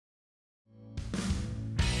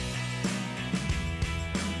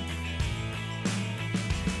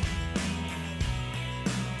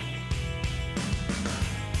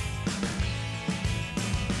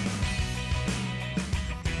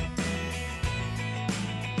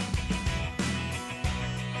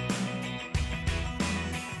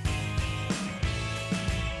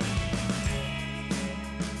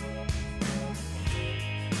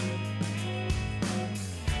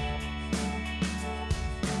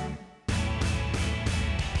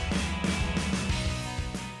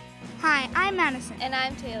I'm Madison. And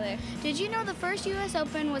I'm Taylor. Did you know the first U.S.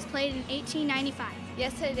 Open was played in 1895?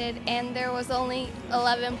 Yes, I did, and there was only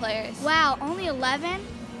 11 players. Wow, only 11?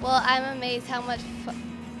 Well, I'm amazed how much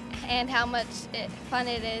fun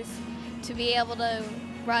it is to be able to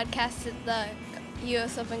broadcast the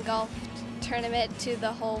U.S. Open golf tournament to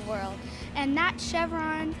the whole world. And that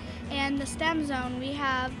Chevron and the STEM zone, we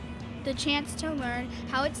have the chance to learn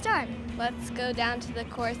how it's done. Let's go down to the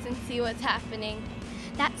course and see what's happening.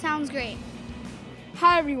 That sounds great.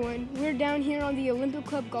 Hi everyone, we're down here on the Olympic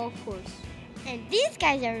Club golf course. And these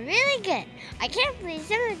guys are really good. I can't believe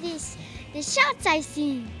some of the shots I've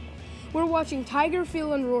seen. We're watching Tiger,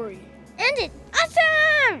 Phil, and Rory. And it's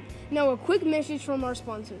awesome! Now a quick message from our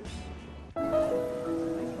sponsors.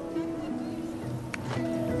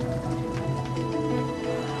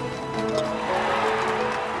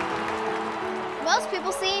 Most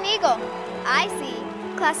people see an eagle. I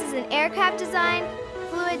see classes in aircraft design,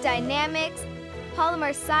 fluid dynamics,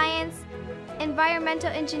 polymer science, environmental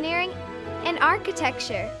engineering, and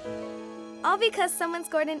architecture. All because someone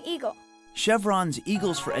scored an eagle. Chevron's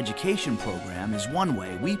Eagles for Education program is one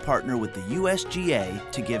way we partner with the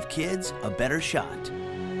USGA to give kids a better shot.